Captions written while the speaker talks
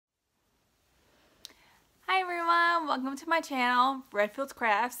welcome to my channel, Redfields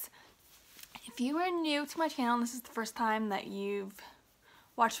Crafts. If you are new to my channel and this is the first time that you've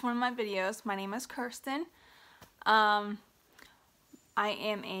watched one of my videos, my name is Kirsten. I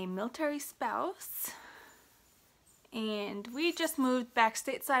am a military spouse and we just moved back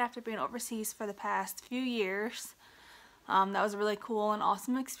stateside after being overseas for the past few years. That was a really cool and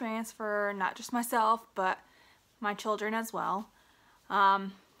awesome experience for not just myself but my children as well.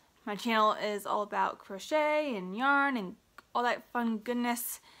 My channel is all about crochet and yarn and all that fun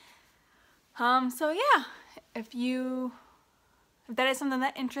goodness. So yeah, if that is something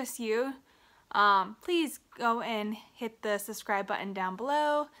that interests you, please go and hit the subscribe button down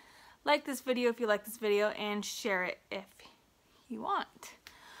below. Like this video if you like this video and share it if you want.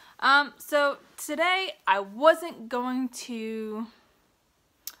 So today I wasn't going to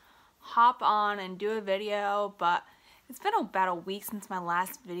hop on and do a video, but it's been about a week since my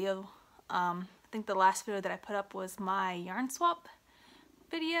last video. I think the last video that I put up was my yarn swap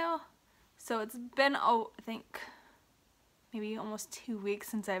video. So it's been, I think, maybe almost 2 weeks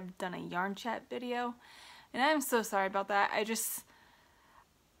since I've done a yarn chat video. And I'm so sorry about that. I just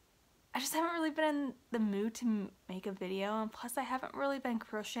haven't really been in the mood to make a video. And plus I haven't really been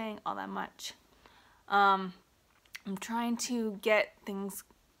crocheting all that much. I'm trying to get things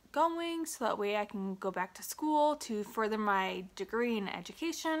going so that way I can go back to school to further my degree in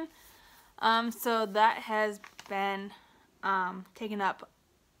education. So that has been taking up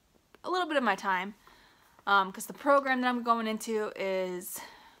a little bit of my time because the program that I'm going into is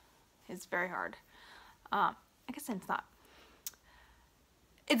very hard. I guess it's not.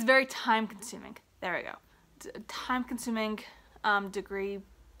 It's very time consuming. There we go. It's a time consuming degree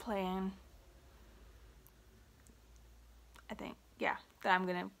plan, I think. Yeah, that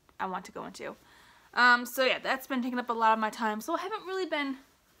I want to go into. So yeah, that's been taking up a lot of my time. So I haven't really been,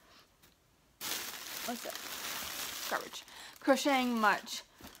 what's that? Garbage. Crocheting much.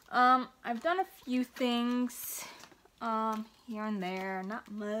 I've done a few things, here and there, not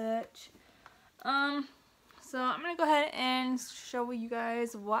much. So I'm gonna go ahead and show you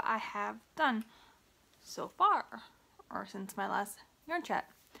guys what I have done so far, or since my last yarn chat.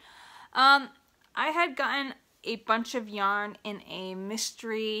 I had gotten a bunch of yarn in a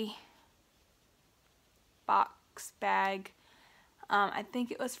mystery box bag. I think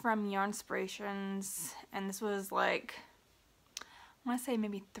it was from Yarn Inspirations, and this was like, I want to say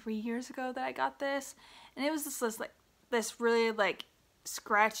maybe 3 years ago that I got this, and it was this really like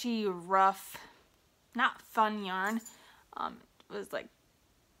scratchy, rough, not fun yarn. It was like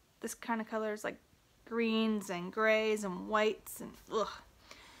this kind of colors, like greens and grays and whites, and ugh.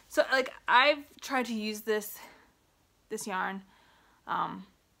 So like I've tried to use this yarn I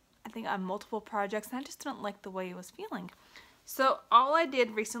think on multiple projects, and I just didn't like the way it was feeling. So all I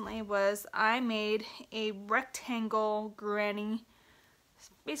did recently was I made a rectangle granny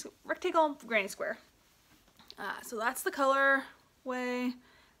square. So that's the color way.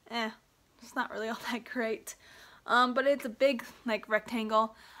 It's not really all that great, but it's a big like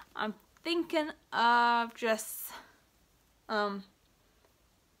rectangle. I'm thinking of just probably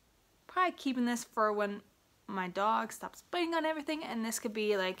keeping this for when my dog stops biting on everything, and this could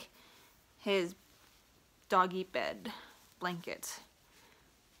be like his doggy bed blanket.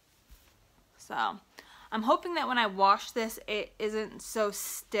 So I'm hoping that when I wash this it isn't so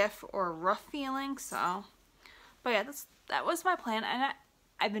stiff or rough feeling. So but yeah, that was my plan, and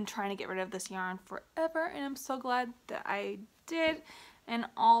I've been trying to get rid of this yarn forever, and I'm so glad that I did. And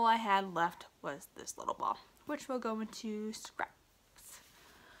all I had left was this little ball, which will go into scraps.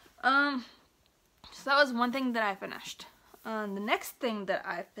 So that was one thing that I finished. The next thing that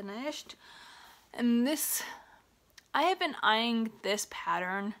I finished, and this, I have been eyeing this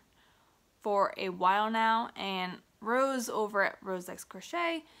pattern for a while now, and Rose over at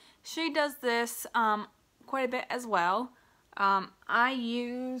Roselikescrochet, she does this quite a bit as well. I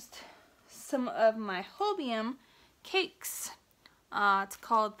used some of my Hobium cakes. It's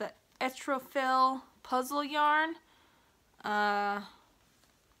called the Etrofill Puzzle Yarn.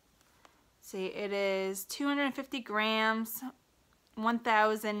 See, it is 250 grams,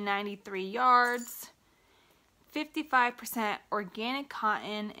 1,093 yards, 55% organic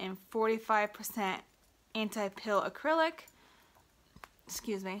cotton, and 45% anti-pill acrylic.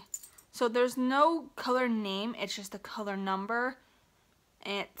 Excuse me. So there's no color name, it's just a color number.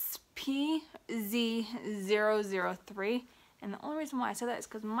 It's PZ003. And the only reason why I said that is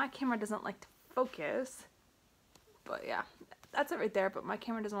because my camera doesn't like to focus. But yeah, that's it right there, but my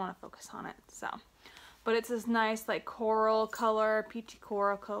camera doesn't want to focus on it. So, but it's this nice like coral color, peachy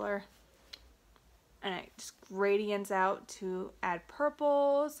coral color. And it just gradients out to add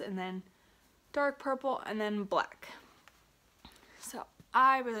purples, and then dark purple, and then black.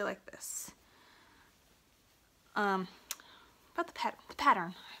 I really like this. About the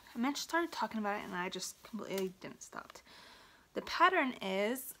pattern. I meant to start talking about it and I just completely didn't stop. The pattern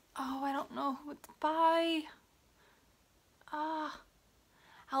is, oh, I don't know who it's by.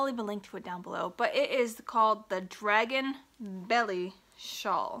 I'll leave a link to it down below, but it is called the Dragon Belly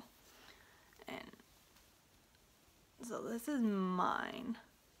Shawl. And so this is mine.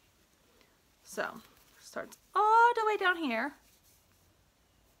 So starts all the way down here.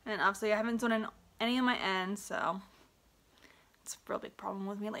 And obviously I haven't done in any of my ends, so it's a real big problem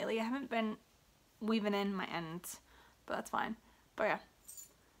with me lately. I haven't been weaving in my ends, but that's fine. But yeah,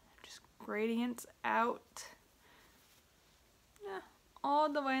 just gradients out. Yeah,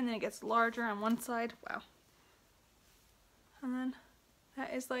 all the way, and then it gets larger on one side. Wow. And then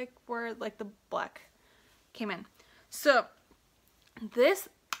that is like where like the black came in. So this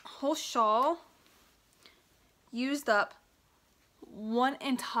whole shawl used up one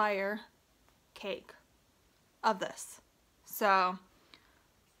entire cake of this. So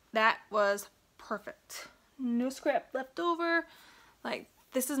that was perfect. No scrap left over. Like,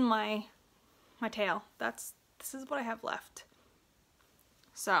 this is my tail. This is what I have left.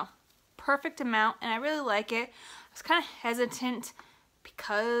 So perfect amount, and I really like it. I was kind of hesitant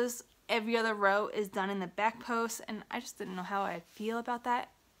because every other row is done in the back post, and I just didn't know how I'd feel about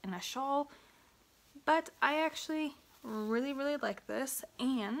that in a shawl. But I actually really like this,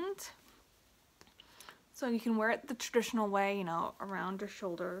 and so you can wear it the traditional way, you know, around your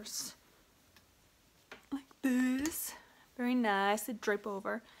shoulders like this. Very nice. It drape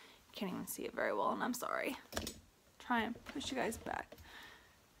over. Can't even see it very well, and I'm sorry. Try and push you guys back.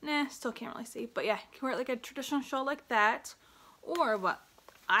 Nah, still can't really see. But yeah, you can wear it like a traditional shawl like that, or what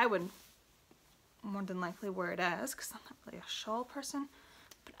I would more than likely wear it as, because I'm not really a shawl person,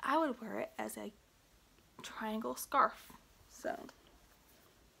 but I would wear it as a triangle scarf. So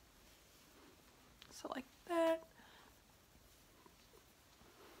like that.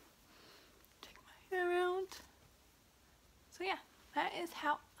 Take my hair out. So yeah, that is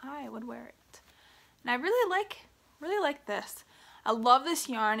how I would wear it. And I really like this. I love this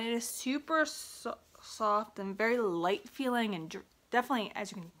yarn. It is super soft and very light feeling, and definitely,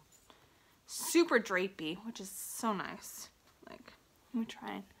 as you can, super drapey, which is so nice. Like, let me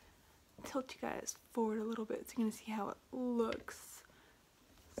try and tilt you guys forward a little bit so you can see how it looks.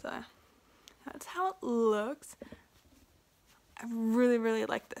 So that's how it looks. I really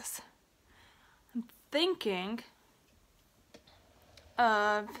like this. I'm thinking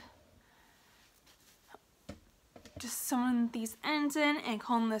of just sewing these ends in and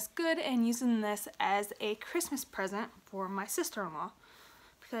calling this good, and using this as a Christmas present for my sister-in-law,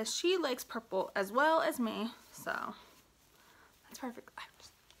 because she likes purple as well as me, so that's perfect. I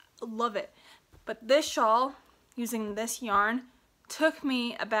just love it. But this shawl, using this yarn, took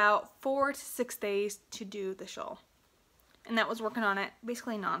me about 4 to 6 days to do the shawl, and that was working on it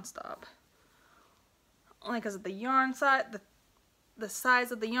basically non-stop, only because of the yarn size, the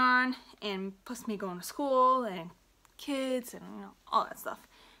size of the yarn, and plus me going to school and kids and, you know, all that stuff.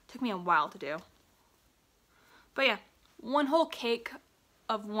 It took me a while to do. But yeah, one whole cake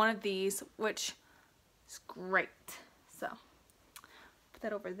of one of these, which is great. So put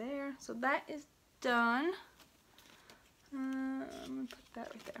that over there. So that is done. I'm gonna put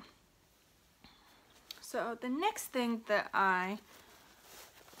that right there. So the next thing that I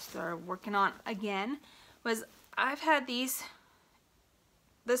started working on again was, I've had this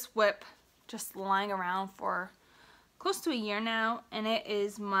whip just lying around for close to a year now, and it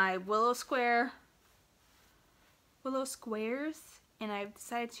is my willow squares, and I've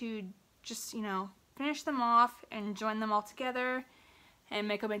decided to just, you know, finish them off and join them all together and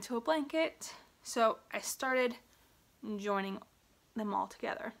make them into a blanket. So I started joining them all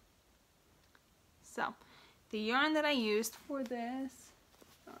together. So the yarn that I used for this,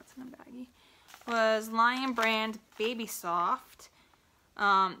 oh, it's in a baggie, was Lion Brand Baby Soft.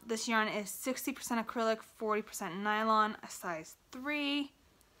 This yarn is 60% acrylic, 40% nylon, a size 3.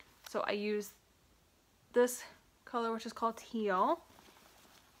 So I used this color, which is called teal,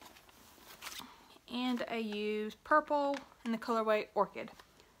 and I used purple in the colorway Orchid.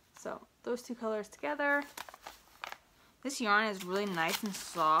 So those two colors together. This yarn is really nice and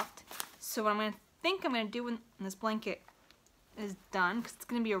soft. So what I'm going to do when this blanket is done, because it's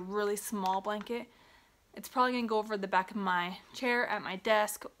going to be a really small blanket, it's probably going to go over the back of my chair at my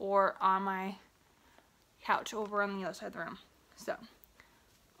desk or on my couch over on the other side of the room. So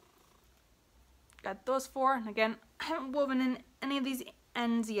got those 4, and again, I haven't woven in any of these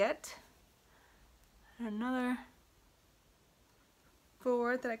ends yet. And another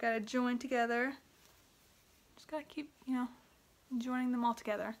 4 that I gotta join together. Just gotta keep, you know, joining them all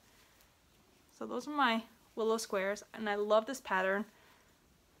together. So those are my willow squares, and I love this pattern.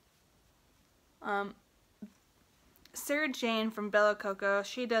 Sarah Jane from Bella Coco,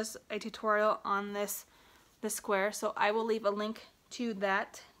 she does a tutorial on this square, so I will leave a link to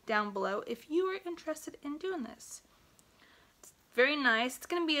that down below if you are interested in doing this. It's very nice. It's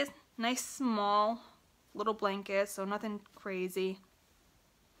going to be a nice small little blanket, so nothing crazy.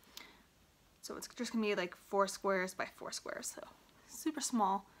 So it's just going to be like 4 squares by 4 squares, so super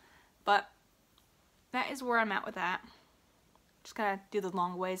small. But that is where I'm at with that. Just gotta do the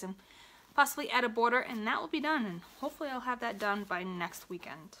long ways and possibly add a border, and that will be done, and hopefully I'll have that done by next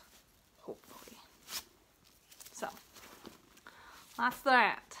weekend. Hopefully. So that's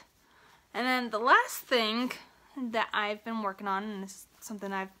that. And then the last thing that I've been working on, and this is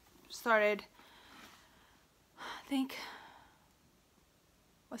something I've started, I think,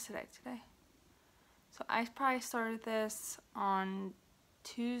 what's today? So I probably started this on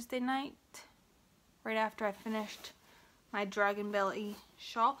Tuesday night, right after I finished my dragon belly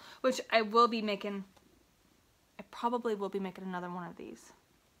shawl, which I will be making. I probably will be making another one of these,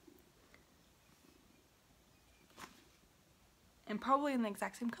 and probably in the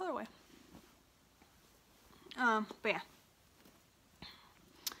exact same colorway. But yeah,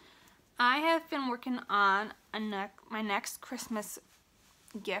 I have been working on my next Christmas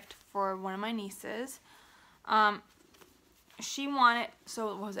gift for one of my nieces. She wanted, so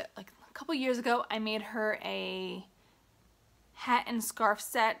what was it, like a couple years ago, I made her a hat and scarf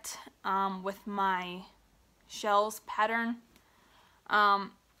set with my shells pattern.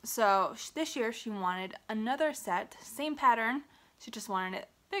 So this year she wanted another set, same pattern, she just wanted it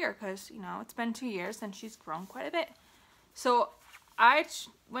bigger because, you know, it's been 2 years and she's grown quite a bit. So I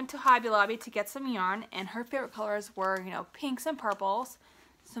went to Hobby Lobby to get some yarn, and her favorite colors were, you know, pinks and purples.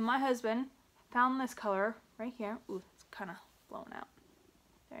 So my husband found this color right here. Ooh, it's kind of blown out.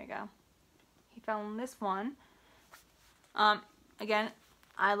 There you go. He found this one. Again,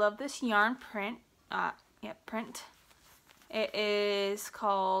 I love this yarn print. Print. It is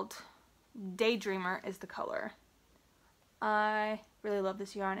called Daydreamer is the color. I really love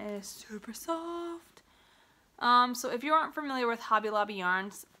this yarn. It is super soft. So if you aren't familiar with Hobby Lobby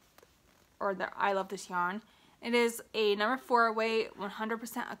yarns, or I love this yarn, it is a number 4 weight,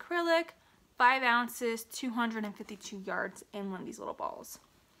 100% acrylic, 5 ounces, 252 yards in one of these little balls.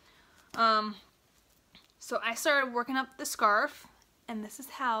 So I started working up the scarf, and this is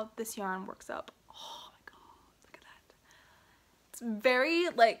how this yarn works up. Oh my god, look at that. It's very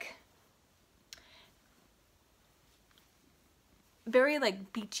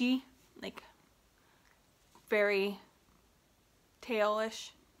beachy, like very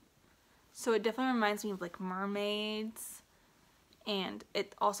tailish. So it definitely reminds me of like mermaids, and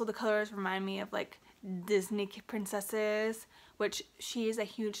it also, the colors remind me of like Disney princesses, which she is a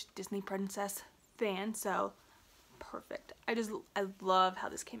huge Disney princess fan, so perfect. I love how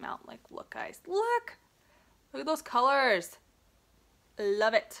this came out. Like, look guys, look at those colors.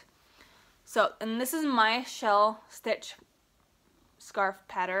 Love it. So, and this is my shell stitch scarf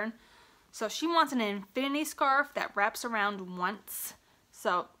pattern. So she wants an infinity scarf that wraps around once.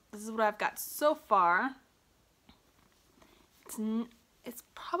 So this is what I've got so far. It's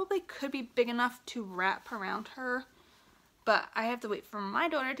probably could be big enough to wrap around her, but I have to wait for my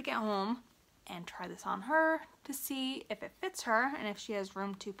daughter to get home and try this on her to see if it fits her and if she has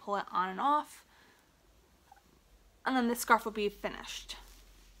room to pull it on and off. And then this scarf will be finished.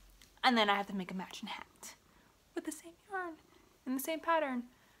 And then I have to make a matching hat with the same yarn and the same pattern.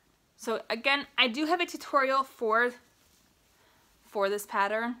 So again, I do have a tutorial for this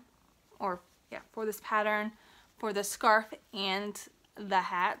pattern, for the scarf and the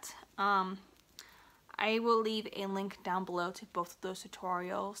hat. I will leave a link down below to both of those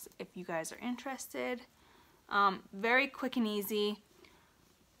tutorials if you guys are interested. Very quick and easy.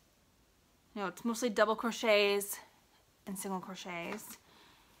 You know, it's mostly double crochets and single crochets.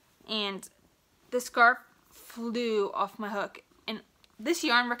 And the scarf flew off my hook. And this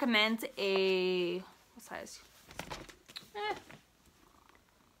yarn recommends a, what size?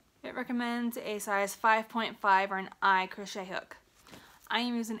 It recommends a size 5.5 or an I crochet hook. I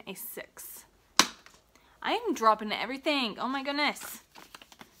am using a 6. I am dropping everything. Oh my goodness.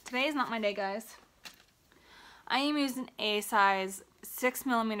 Today is not my day, guys. I am using a size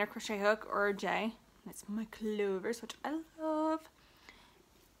 6mm crochet hook, or a J. It's my clovers, which I love.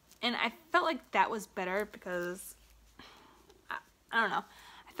 And I felt like that was better because, I don't know.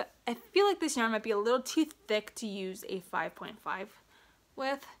 I feel like this yarn might be a little too thick to use a 5.5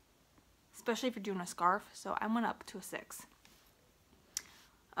 with, especially if you're doing a scarf. So I went up to a 6.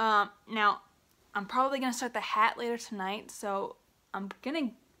 Now, I'm probably going to start the hat later tonight, so I'm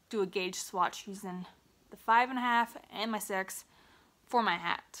gonna do a gauge swatch using the 5.5 and my 6 for my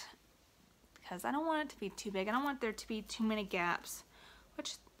hat, because I don't want it to be too big. I don't want there to be too many gaps,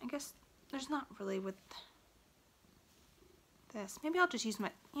 which I guess there's not really with this. Maybe I'll just use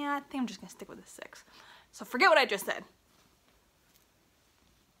my, yeah, I think I'm just gonna stick with the 6. So forget what I just said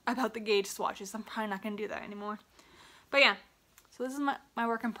about the gauge swatches. I'm probably not gonna do that anymore. But yeah, so this is my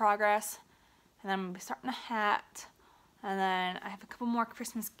work in progress, and then I'm gonna be starting a hat, and then I have a couple more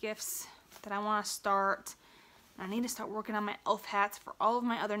Christmas gifts that I want to start. I need to start working on my elf hats for all of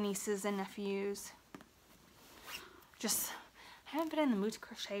my other nieces and nephews. Just, I haven't been in the mood to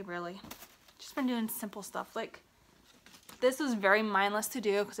crochet really. Just been doing simple stuff. Like, this was very mindless to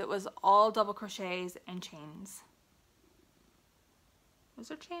do because it was all double crochets and chains. Was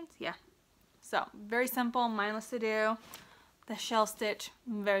there chains? Yeah. So, very simple, mindless to do. The shell stitch,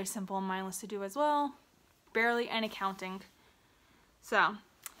 very simple and mindless to do as well. Barely any counting. So,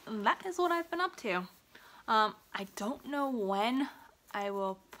 that is what I've been up to. I don't know when I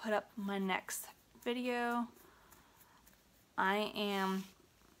will put up my next video. I am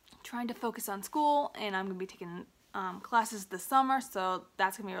trying to focus on school, and I'm going to be taking classes this summer, so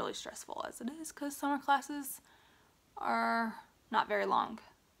that's going to be really stressful as it is, because summer classes are not very long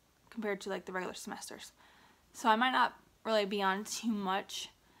compared to like the regular semesters. So I might not really be on too much.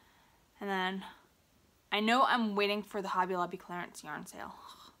 And then I know I'm waiting for the Hobby Lobby clearance yarn sale.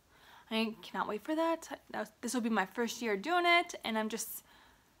 I cannot wait for that. This will be my first year doing it, and I'm just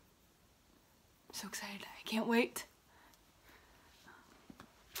so excited. I can't wait.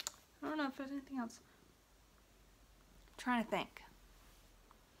 I don't know if there's anything else. I'm trying to think.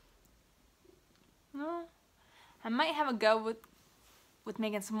 No, I might have a go with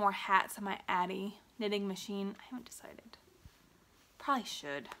making some more hats on my Addy knitting machine. I haven't decided. Probably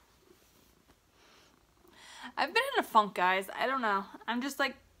should. I've been in a funk, guys. I don't know. I'm just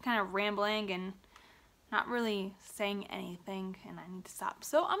like kind of rambling and not really saying anything, and I need to stop.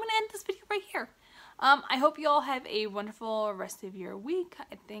 So I'm gonna end this video right here. I hope you all have a wonderful rest of your week.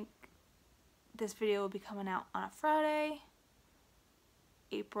 I think this video will be coming out on a Friday,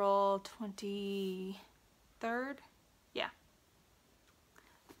 April 23rd. Yeah.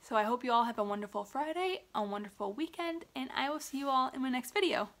 So I hope you all have a wonderful Friday, a wonderful weekend, and I will see you all in my next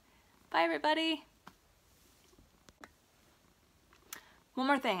video. Bye, everybody. One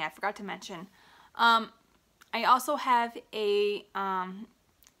more thing I forgot to mention. I also have a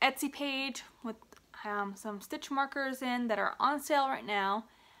Etsy page with some stitch markers in that are on sale right now.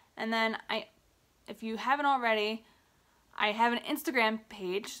 And then if you haven't already, I have an Instagram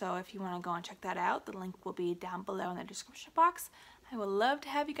page, so if you want to go and check that out, the link will be down below in the description box. I would love to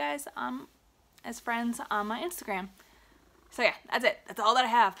have you guys as friends on my Instagram. So yeah, that's it. That's all that I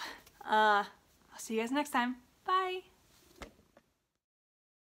have. I'll see you guys next time. Bye!